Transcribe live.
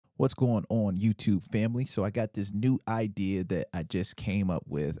What's going on, YouTube family? So I got this new idea that I just came up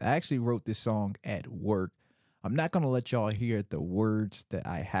with. I actually wrote this song at work. I'm not going to let y'all hear the words that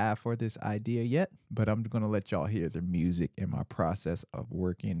I have for this idea yet, but I'm going to let y'all hear the music and my process of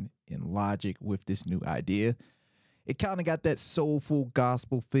working in Logic with this new idea. It kind of got that soulful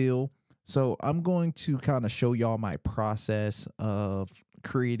gospel feel. So I'm going to kind of show y'all my process of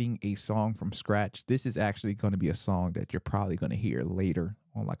creating a song from scratch. This is actually going to be a song that you're probably going to hear later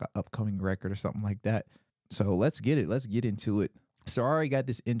on like an upcoming record or something like that. So let's get it. Let's get into it. So I already got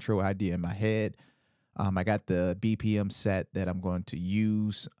this intro idea in my head. I got the BPM set that I'm going to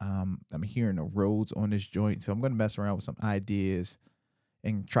use. I'm hearing the Rhodes on this joint. So I'm going to mess around with some ideas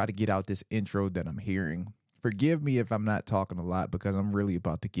and try to get out this intro that I'm hearing. Forgive me if I'm not talking a lot because I'm really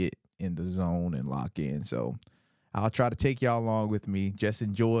about to get in the zone and lock in. So I'll try to take y'all along with me. Just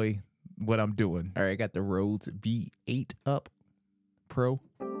enjoy what I'm doing. All right, I got the Rhodes V8 up Pro.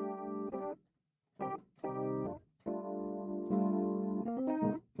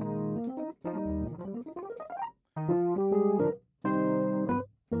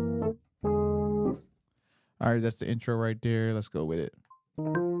 All right, that's the intro right there. Let's go with it.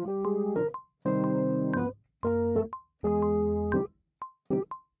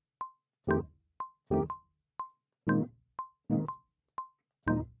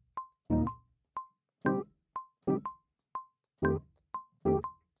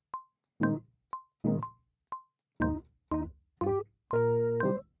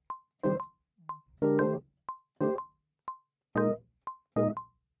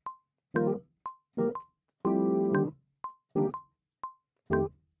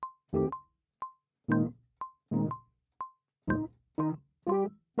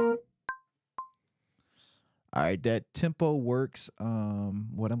 All right, that tempo works.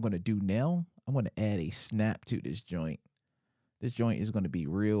 What I'm going to do now, I'm going to add a snap to this joint. This joint is going to be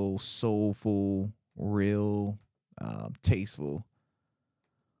real soulful, real tasteful.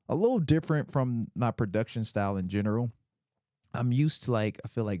 A little different from my production style in general. I'm used to I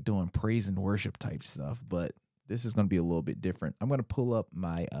feel like doing praise and worship type stuff, but this is going to be a little bit different. I'm going to pull up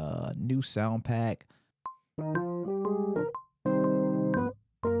my new sound pack.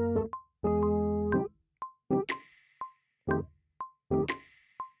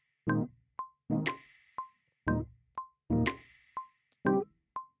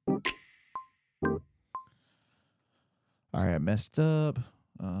 All right, I messed up.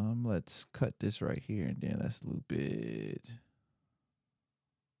 Let's cut this right here and then let's loop it.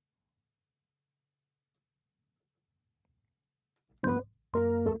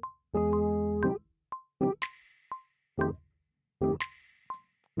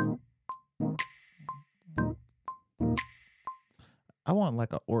 I want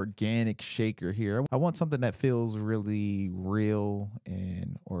like an organic shaker here. I want something that feels really real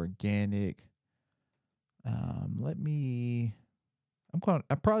and organic.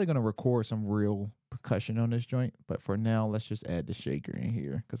 I'm probably gonna record some real percussion on this joint, but for now, let's just add the shaker in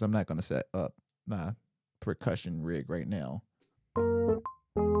here because I'm not gonna set up my percussion rig right now.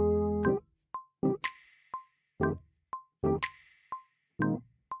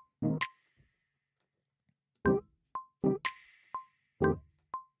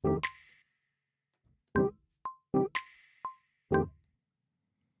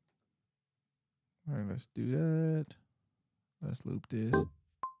 All right, let's do that. Let's loop this.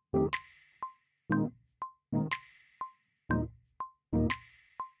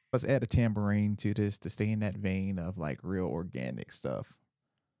 Let's add a tambourine to this to stay in that vein of like real organic stuff.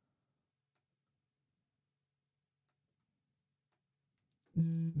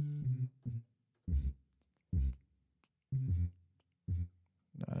 No,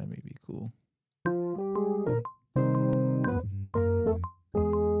 that may be cool.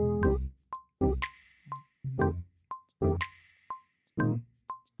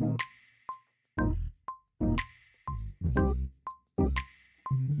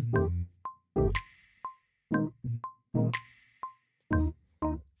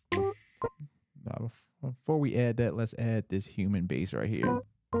 Now, before we add that, let's add this human bass right here.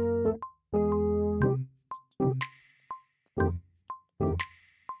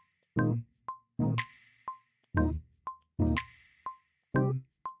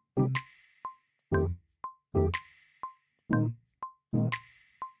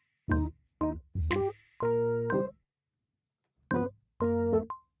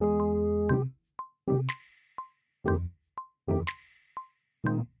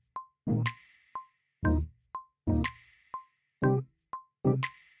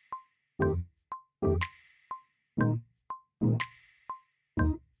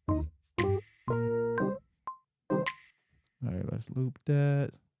 All right, let's loop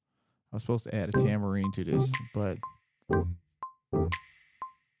that. I was supposed to add a tambourine to this, but all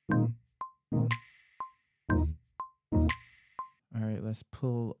right, let's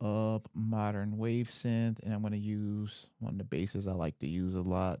pull up modern wave synth, and I'm going to use one of the basses I like to use a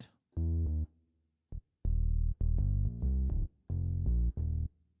lot.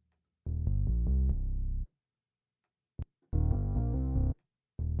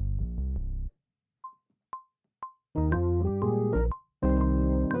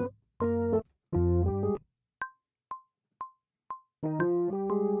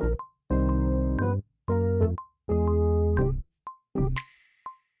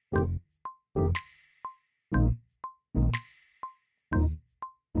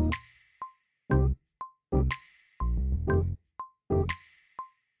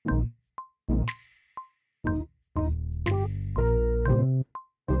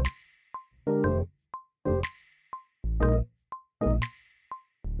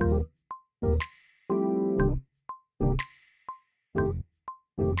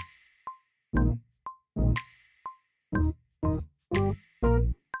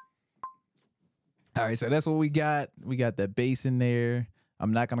 All right, so that's what we got. We got that bass in there.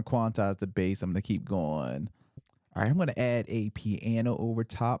 I'm not going to quantize the bass. I'm going to keep going. All right, I'm going to add a piano over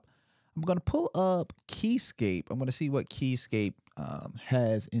top. I'm going to pull up Keyscape. I'm going to see what Keyscape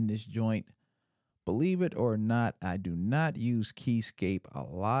has in this joint. Believe it or not, I do not use Keyscape a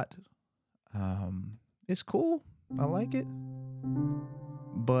lot. It's cool. I like it.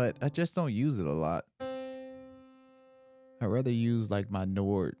 But I just don't use it a lot. I'd rather use like my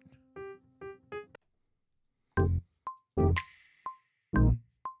Nord.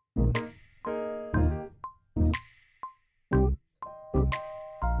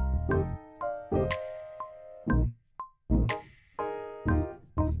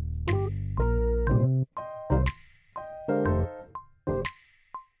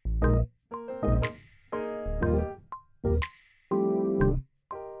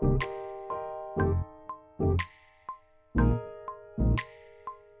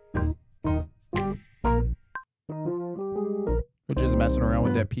 We're just messing around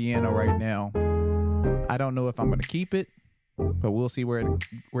with that piano right now. I don't know if I'm gonna keep it, but we'll see where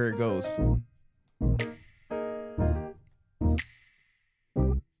it goes.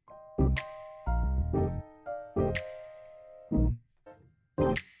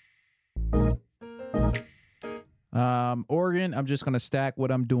 Organ, I'm just gonna stack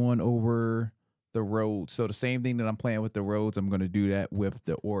what I'm doing over the Rhodes. So the same thing that I'm playing with the Rhodes, I'm gonna do that with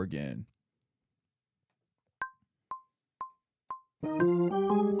the organ.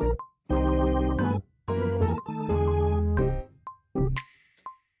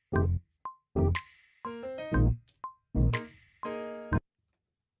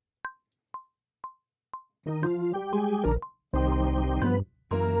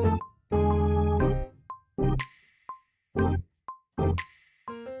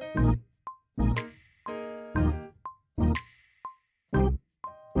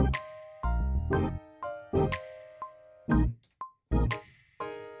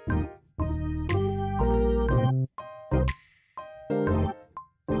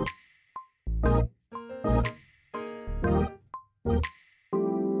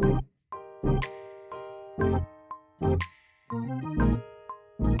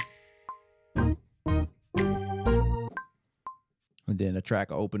 And then the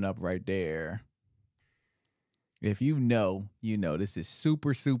track will open up right there. If you know, you know, this is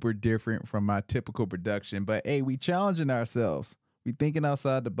super, super different from my typical production. But hey, we challenging ourselves. We thinking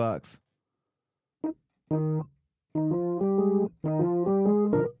outside the box.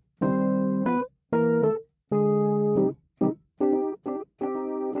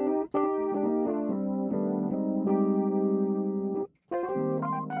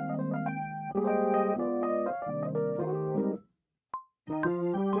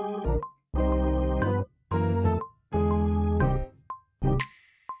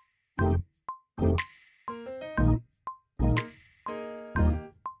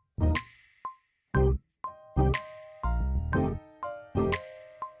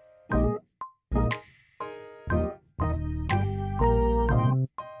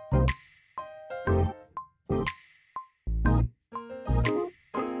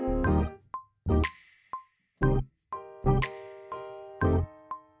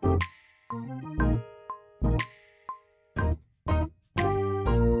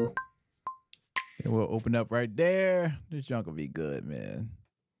 And we'll open up right there. This junk will be good, man.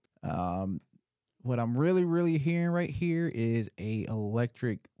 What I'm really, really hearing right here is a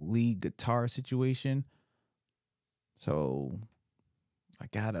electric lead guitar situation. So I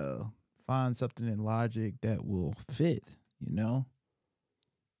gotta find something in Logic that will fit, you know?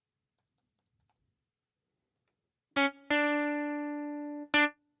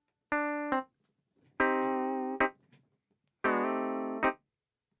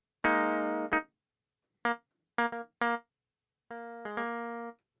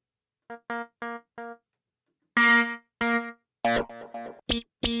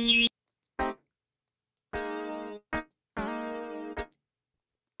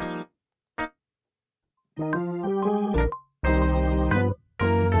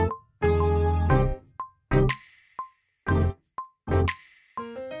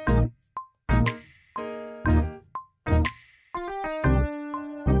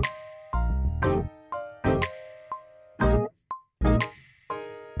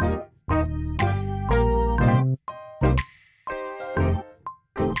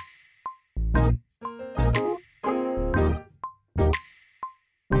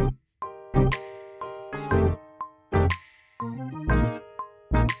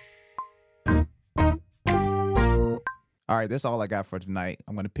 All right, that's all I got for tonight.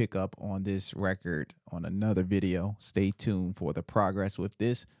 I'm going to pick up on this record on another video. Stay tuned for the progress with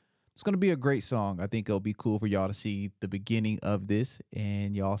this. It's going to be a great song. I think it'll be cool for y'all to see the beginning of this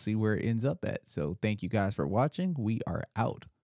and y'all see where it ends up at. So thank you guys for watching. We are out.